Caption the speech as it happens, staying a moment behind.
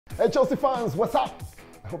Hey Chelsea fans, what's up?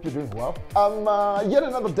 I hope you're doing well. Yet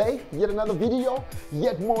another day, yet another video,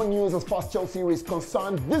 yet more news as far as Chelsea is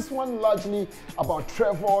concerned. This one largely about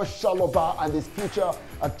Trevoh Chalobah and his future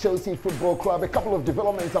at Chelsea Football Club. A couple of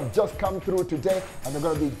developments have just come through today and we're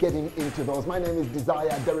going to be getting into those. My name is Desire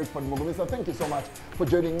Derek Fadmugumisa. Thank you so much for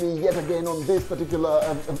joining me yet again on this particular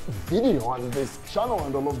video on this channel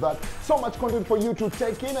and all of that. So much content for you to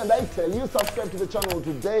take in, and I tell you, subscribe to the channel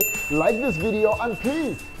today, like this video, and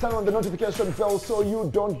please turn on the notification bell so you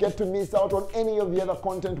don't get to miss out on any of the other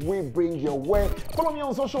content we bring your way. Follow me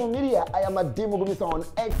on social media. I am at DMugumisa on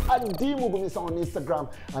X, at DMugumisa on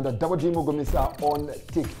Instagram, and at DMugumisa on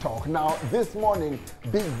TikTok. Now, this morning,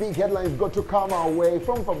 big headlines got to come our way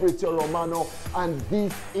from Fabrizio Romano, and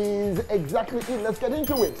this is exactly it. Let's get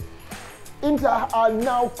into it. Inter are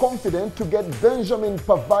now confident to get Benjamin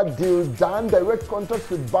Pavard deal done. Direct contacts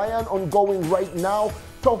with Bayern ongoing right now.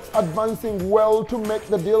 Talks advancing well to make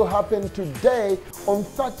the deal happen today on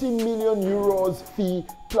 30 million euros fee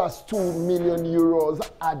plus 2 million euros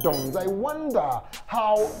add-ons. I wonder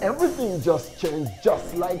how everything just changed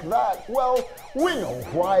just like that. Well, we know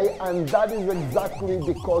why, and that is exactly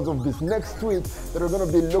because of this next tweet that we're going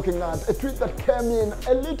to be looking at. A tweet that came in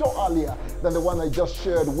a little earlier than the one I just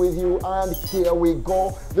shared with you, and here we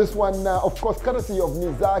go. This one, of course, courtesy of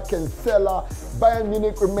Nizar Kensela. Bayern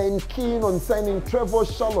Munich remain keen on signing Trevoh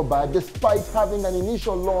Chalobah despite having an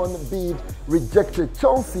initial loan bid rejected.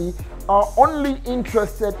 Chelsea are only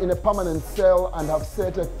interested in a permanent sale and have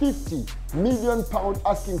set a £50 million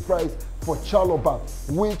asking price for Chalobah,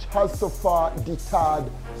 which has so far deterred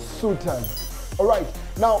suitors. All right,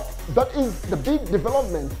 now that is the big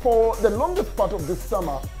development. For the longest part of this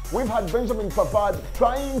summer, we've had Benjamin Pavard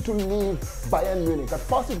trying to leave Bayern Munich. At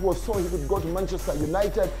first it was so he could go to Manchester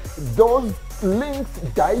United. Those links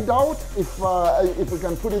died out, if we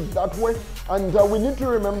can put it that way. And we need to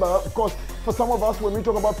remember, of course, for some of us, when we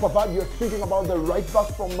talk about Pavard, you're thinking about the right back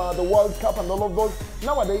from the World Cup and all of those.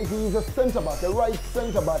 Nowadays, he is a centre-back, a right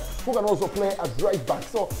centre-back, who can also play as right back.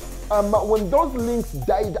 So when those links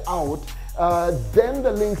died out, then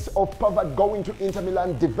the links of Pavard going to Inter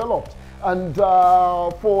Milan developed. And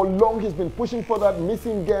for long, he's been pushing for that,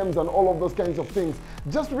 missing games and all of those kinds of things.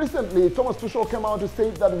 Just recently, Thomas Tuchel came out to say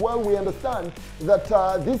that, well, we understand that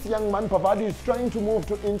this young man, Pavard, is trying to move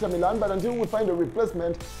to Inter Milan, but until we find a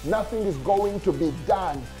replacement, nothing is going to be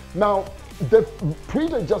done. Now, the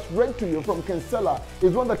tweet I just read to you from Kensela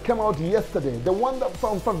is one that came out yesterday. The one that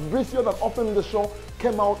from Fabrizio that opened the show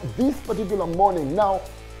came out this particular morning. Now,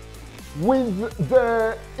 with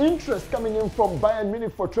the interest coming in from Bayern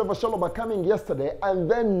Munich for Trevoh Chalobah coming yesterday,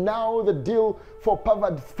 and then now the deal for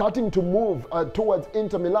Pavard starting to move towards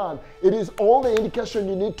Inter Milan, it is all the indication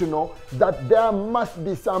you need to know that there must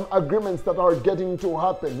be some agreements that are getting to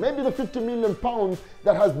happen. Maybe the £50 million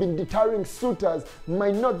that has been deterring suitors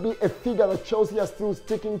might not be a figure that Chelsea are still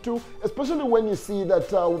sticking to, especially when you see that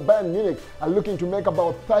Bayern Munich are looking to make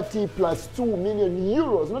about 30 plus 2 million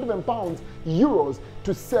euros, not even pounds, euros,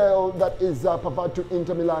 to sell that is Pavard to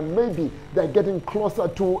Inter Milan. Maybe they're getting closer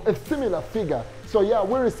to a similar figure. So yeah,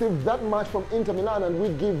 we received that much from Inter Milan and we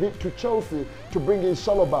give it to Chelsea to bring in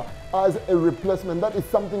Chalobah as a replacement. That is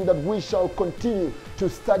something that we shall continue to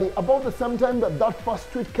study. About the same time that that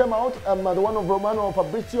first tweet came out, the one of Romano or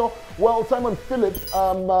Fabrizio, well, Simon Phillips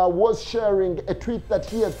was sharing a tweet that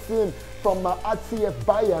he had seen from at CF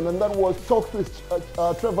Bayern, and that was talks with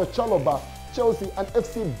Trevoh Chalobah. Chelsea and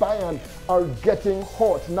FC Bayern are getting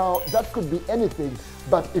hot. Now, that could be anything,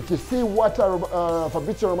 but if you see what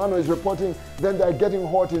Fabrizio Romano is reporting, then they're getting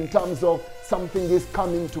hot in terms of something is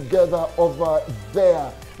coming together over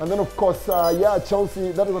there. And then, of course, yeah,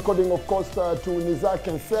 Chelsea, that is according, of course, to Nizar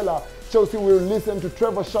Kensela, Chelsea will listen to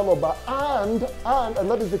Trevoh Chalobah and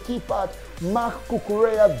that is the key part, Marc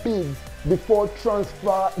Cucurella bids before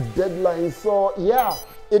transfer deadline. So, yeah,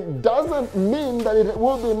 it doesn't mean that it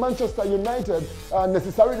will be Manchester United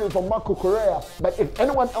necessarily for Marc Cucurella, but if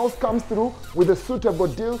anyone else comes through with a suitable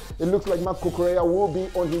deal, it looks like Marc Cucurella will be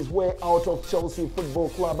on his way out of Chelsea Football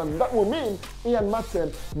Club, and that will mean Ian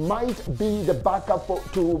Maatsen might be the backup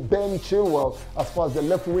to Ben Chilwell as far as the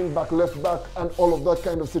left wing back, left back, and all of that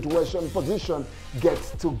kind of position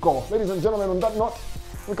gets to go. Ladies and gentlemen, on that note,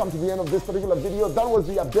 we come to the end of this particular video. That was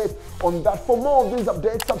the update on that. For more of these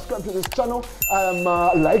updates, subscribe to this channel,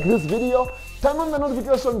 like this video, turn on the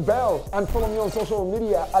notification bell, and follow me on social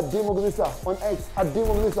media at DMugumisa on X, at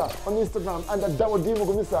DMugumisa on Instagram, and at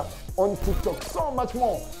DMugumisa on TikTok. So much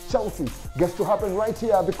more Chelsea gets to happen right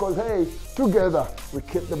here because, hey, together we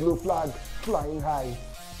keep the blue flag flying high.